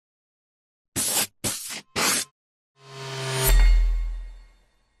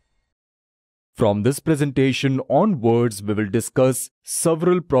From this presentation onwards, we will discuss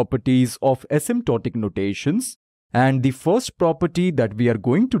several properties of asymptotic notations, and the first property that we are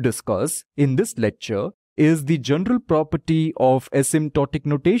going to discuss in this lecture is the general property of asymptotic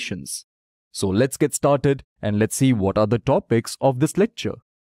notations. So let's get started and let's see what are the topics of this lecture.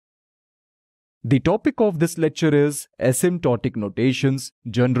 The topic of this lecture is asymptotic notations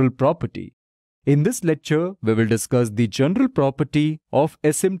general property. In this lecture, we will discuss the general property of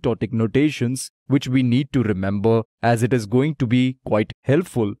asymptotic notations, which we need to remember as it is going to be quite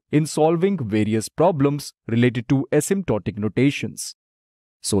helpful in solving various problems related to asymptotic notations.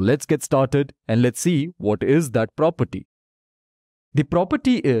 So let's get started and let's see what is that property. The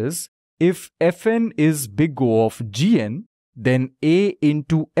property is if Fn is big O of Gn, then A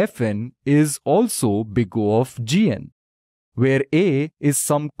into Fn is also big O of Gn, where A is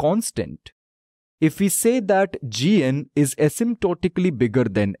some constant. If we say that Gn is asymptotically bigger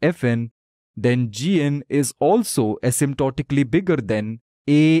than Fn, then Gn is also asymptotically bigger than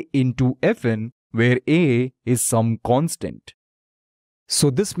A into Fn, where A is some constant. So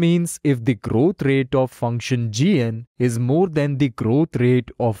this means if the growth rate of function Gn is more than the growth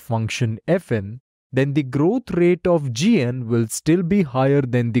rate of function Fn, then the growth rate of Gn will still be higher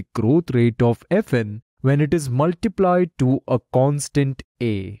than the growth rate of Fn when it is multiplied to a constant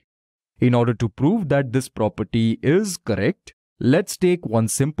A. In order to prove that this property is correct, let's take one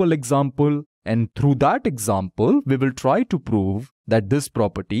simple example, and through that example, we will try to prove that this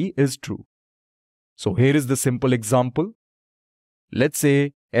property is true. So here is the simple example. Let's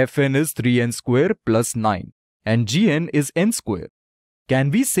say Fn is 3n square plus 9 and Gn is n square.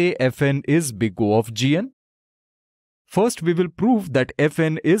 Can we say Fn is big O of Gn? First, we will prove that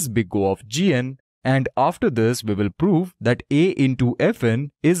Fn is big O of Gn, and after this, we will prove that A into Fn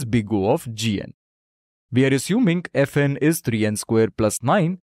is big O of Gn. We are assuming Fn is 3n square plus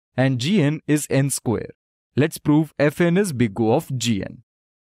 9 and Gn is n square. Let's prove Fn is big O of Gn.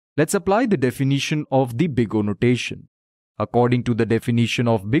 Let's apply the definition of the big O notation. According to the definition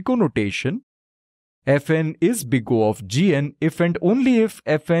of big O notation, Fn is big O of Gn if and only if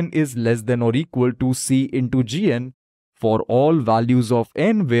Fn is less than or equal to C into Gn for all values of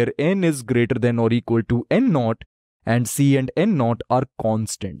n where n is greater than or equal to n naught and C and n naught are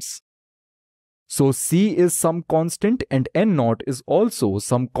constants. So C is some constant and n naught is also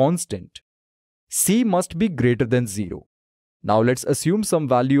some constant. C must be greater than 0. Now let's assume some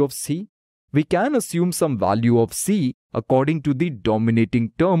value of C. We can assume some value of C according to the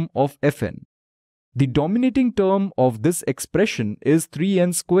dominating term of Fn. The dominating term of this expression is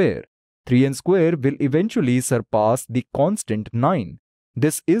 3n square. 3n square will eventually surpass the constant 9.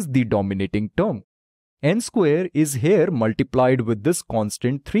 This is the dominating term. N square is here multiplied with this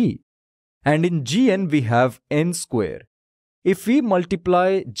constant 3. And in Gn we have n square. If we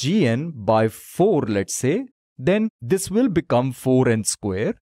multiply Gn by 4, let's say, then this will become 4n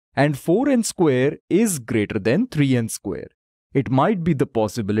square, and 4n square is greater than 3n square. It might be the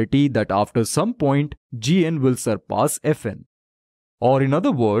possibility that after some point Gn will surpass Fn. Or in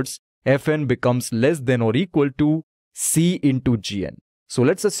other words, Fn becomes less than or equal to C into Gn. So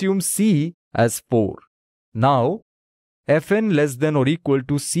let's assume C as 4. Now, Fn less than or equal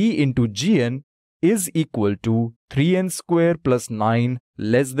to C into Gn is equal to 3n square plus 9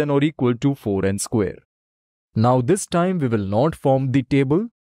 less than or equal to 4n square. Now this time we will not form the table.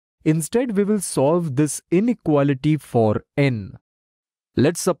 Instead, we will solve this inequality for n.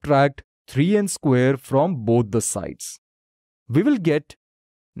 Let's subtract 3n square from both the sides. We will get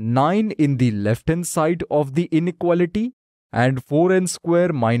 9 in the left-hand side of the inequality and 4n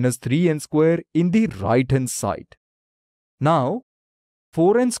square minus 3n square in the right-hand side. Now,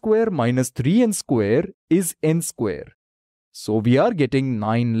 4n square minus 3n square is n square. So we are getting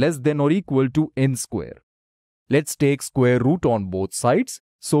 9 less than or equal to n square. Let's take square root on both sides.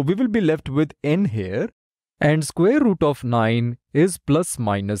 So we will be left with n here, and square root of 9 is plus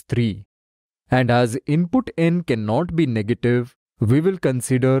minus 3. And as input n cannot be negative, we will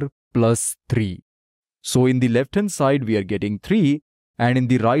consider plus 3. So in the left hand side we are getting 3 and in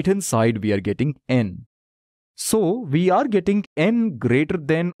the right hand side we are getting n. So we are getting n greater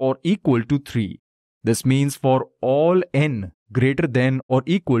than or equal to 3. This means for all n greater than or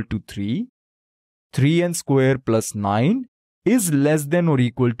equal to 3, 3n square plus 9 is less than or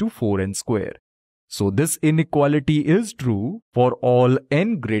equal to 4n square. So this inequality is true for all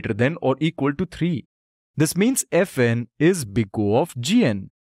n greater than or equal to 3. This means Fn is big O of Gn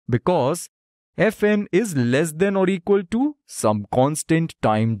because Fn is less than or equal to some constant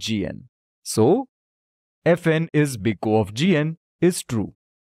time Gn. So Fn is big O of Gn is true.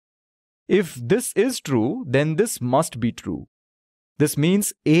 If this is true, then this must be true. This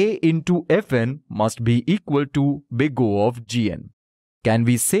means A into Fn must be equal to big O of Gn. Can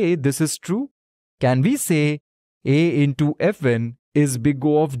we say this is true? Can we say A into Fn is big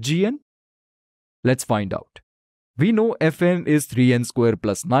O of Gn? Let's find out. We know Fn is 3n square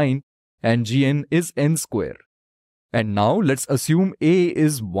plus 9 and Gn is n square. And now let's assume A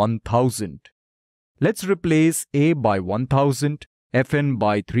is 1000. Let's replace A by 1000, Fn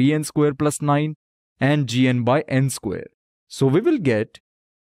by 3n square plus 9 and Gn by n square. So we will get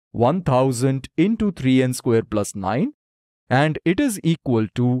 1000 into 3n square plus 9 and it is equal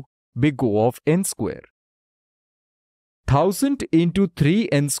to big O of n square. 1000 into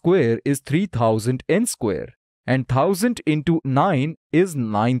 3n square is 3000 n square and 1000 into 9 is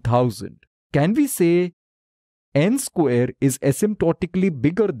 9000. Can we say n square is asymptotically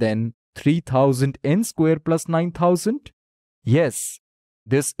bigger than 3000 n square plus 9000? Yes,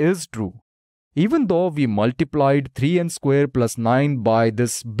 this is true. Even though we multiplied 3n square plus 9 by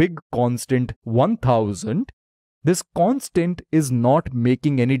this big constant 1000, this constant is not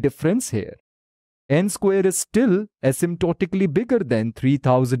making any difference here. N square is still asymptotically bigger than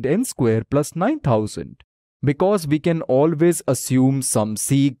 3000 n square plus 9000 because we can always assume some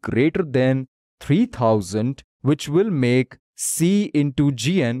c greater than 3000, which will make c into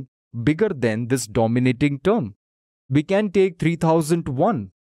Gn bigger than this dominating term. We can take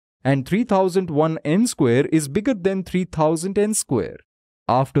 3001 and 3001 n square is bigger than 3000 n square.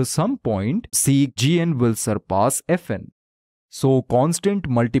 After some point, Cgn will surpass Fn. So constant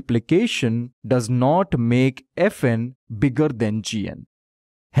multiplication does not make Fn bigger than Gn.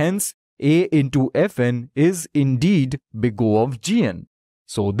 Hence, A into Fn is indeed big O of Gn.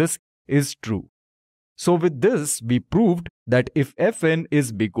 So this is true. So with this, we proved that if Fn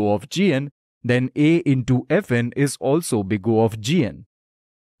is big O of Gn, then A into Fn is also big O of Gn.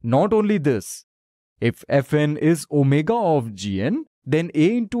 Not only this, if Fn is omega of Gn, then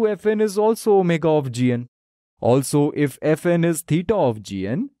A into Fn is also omega of Gn. Also, if Fn is theta of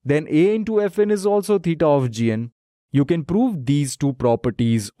Gn, then A into Fn is also theta of Gn. You can prove these two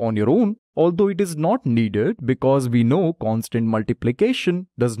properties on your own, although it is not needed because we know constant multiplication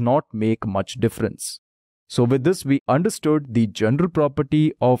does not make much difference. So with this, we understood the general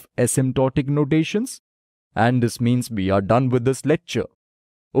property of asymptotic notations, and this means we are done with this lecture.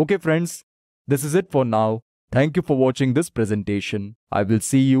 Okay friends, this is it for now. Thank you for watching this presentation. I will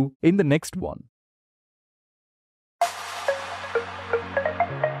see you in the next one.